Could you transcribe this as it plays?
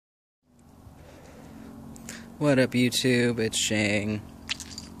What up, YouTube? It's Shang.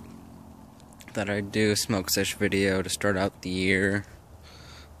 Thought I'd do a smoke sesh video to start out the year.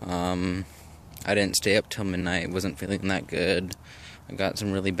 I didn't stay up till midnight, wasn't feeling that good. I got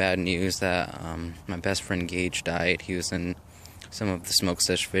some really bad news that my best friend Gage died. He was in some of the smoke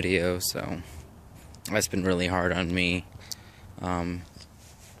sesh videos, so that's been really hard on me. It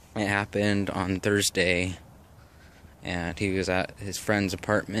happened on Thursday, and he was at his friend's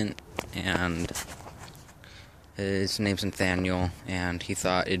apartment, and his name's Nathaniel, and he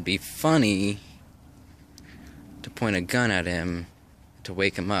thought it'd be funny to point a gun at him to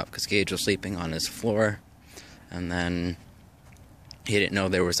wake him up, because Gage was sleeping on his floor, and then he didn't know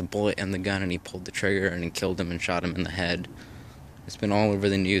there was a bullet in the gun, and he pulled the trigger, and he killed him and shot him in the head. It's been all over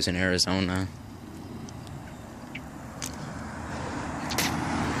the news in Arizona,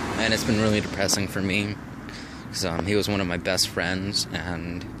 and it's been really depressing for me, because he was one of my best friends,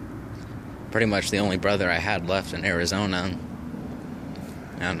 and pretty much the only brother I had left in Arizona,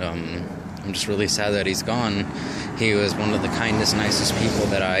 and I'm just really sad that he's gone. He was one of the kindest, nicest people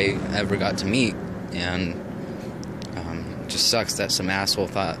that I ever got to meet, and it just sucks that some asshole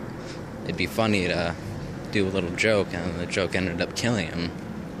thought it'd be funny to do a little joke, and the joke ended up killing him.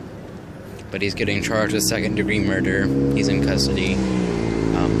 But he's getting charged with second-degree murder. He's in custody.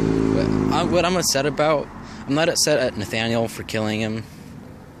 What I'm upset about, I'm not upset at Nathaniel for killing him,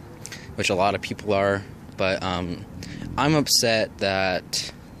 which a lot of people are, but I'm upset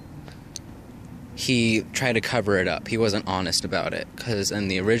that he tried to cover it up. He wasn't honest about it, because in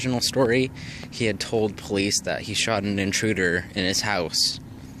the original story, he had told police that he shot an intruder in his house,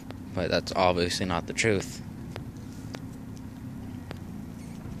 but that's obviously not the truth.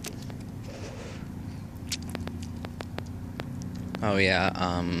 Oh yeah,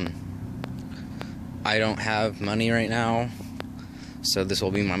 I don't have money right now, so this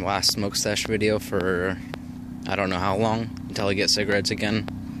will be my last smoke sesh video for I don't know how long, until I get cigarettes again.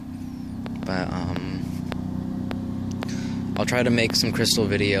 But I'll try to make some crystal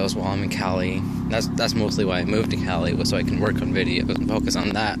videos while I'm in Cali. That's mostly why I moved to Cali, was so I can work on videos and focus on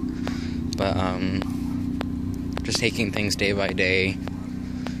that. But just taking things day by day.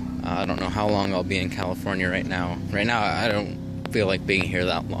 I don't know how long I'll be in California right now. Right now I don't feel like being here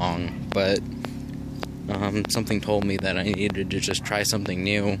that long, but something told me that I needed to just try something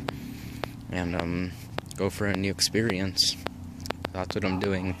new and go for a new experience. That's what I'm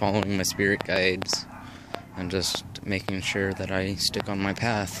doing, following my spirit guides and just making sure that I stick on my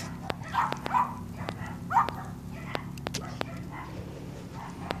path.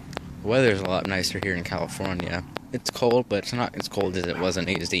 The weather's a lot nicer here in California. It's cold, but it's not as cold as it was in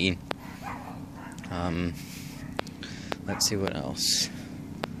AZ. Let's see what else.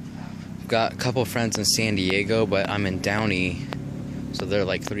 Got a couple friends in San Diego, but I'm in Downey, so they're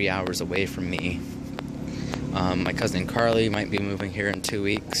like 3 hours away from me. My cousin Carly might be moving here in 2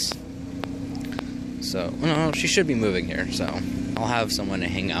 weeks, so no, she should be moving here, so I'll have someone to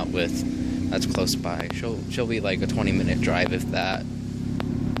hang out with that's close by. She'll be like a 20-minute drive, if that,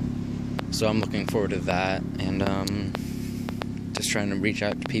 so I'm looking forward to that, and just trying to reach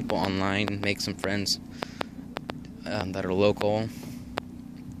out to people online, make some friends that are local.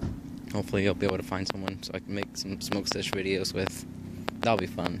 Hopefully I'll be able to find someone so I can make some smoke sesh videos with. That'll be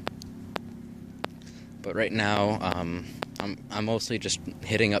fun. But right now, I'm mostly just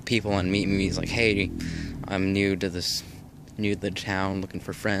hitting up people and meeting me. It's like, hey, I'm new to the town, looking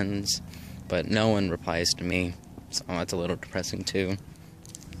for friends, but no one replies to me, so that's a little depressing too.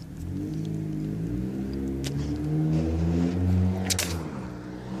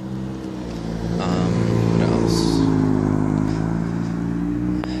 What else?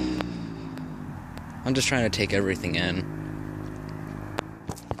 I'm just trying to take everything in.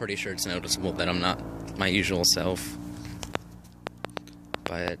 I'm pretty sure it's noticeable that I'm not my usual self,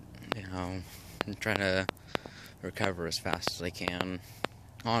 but you know, I'm trying to recover as fast as I can.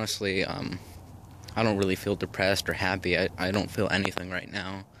 Honestly, I don't really feel depressed or happy. I don't feel anything right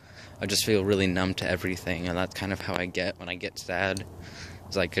now. I just feel really numb to everything, and that's kind of how I get when I get sad.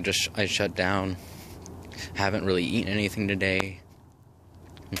 It's like I shut down. Haven't really eaten anything today.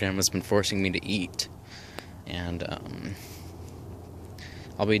 Grandma's been forcing me to eat, and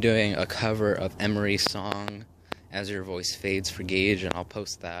I'll be doing a cover of Emery's song, As Your Voice Fades, for Gage, and I'll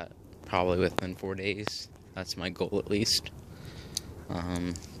post that probably within 4 days. That's my goal, at least.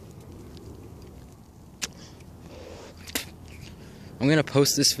 I'm gonna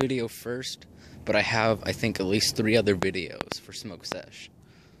post this video first, but I have, I think, at least 3 other videos for smoke sesh,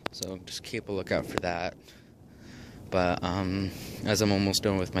 so just keep a lookout for that. But as I'm almost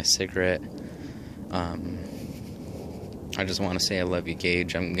done with my cigarette, I just want to say I love you,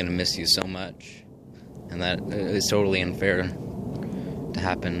 Gage. I'm gonna miss you so much, and that is totally unfair to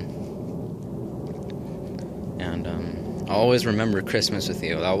happen. And I'll always remember Christmas with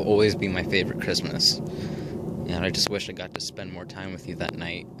you. That'll always be my favorite Christmas. And I just wish I got to spend more time with you that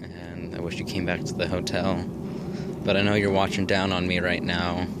night, and I wish you came back to the hotel. But I know you're watching down on me right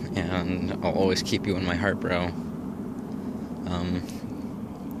now, and I'll always keep you in my heart, bro. I'm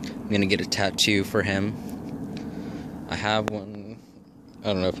gonna get a tattoo for him. I have one.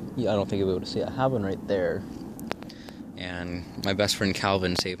 I don't think you'll be able to see it. I have one right there. And my best friend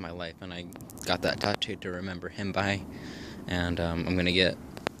Calvin saved my life, and I got that tattoo to remember him by. And I'm gonna get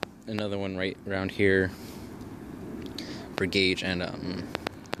another one right around here for Gage. And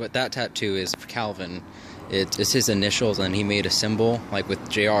what that tattoo is for Calvin, it's his initials, and he made a symbol like with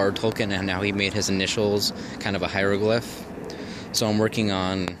J.R.R. Tolkien, and now he made his initials kind of a hieroglyph. So I'm working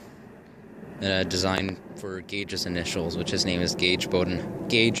on a design for Gage's initials, which his name is Gage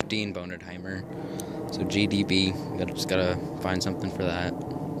Dean Bodenheimer. So GDB. Just gotta find something for that.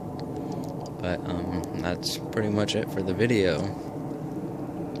 But that's pretty much it for the video.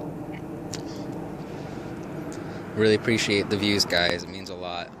 Really appreciate the views, guys. It means a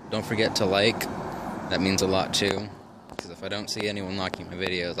lot. Don't forget to like. That means a lot too. Because if I don't see anyone liking my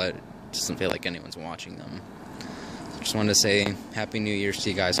videos, it doesn't feel like anyone's watching them. Just wanted to say Happy New Year's to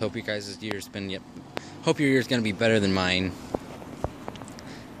you guys. Hope your year's gonna be better than mine.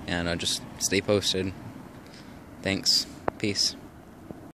 And just stay posted. Thanks. Peace.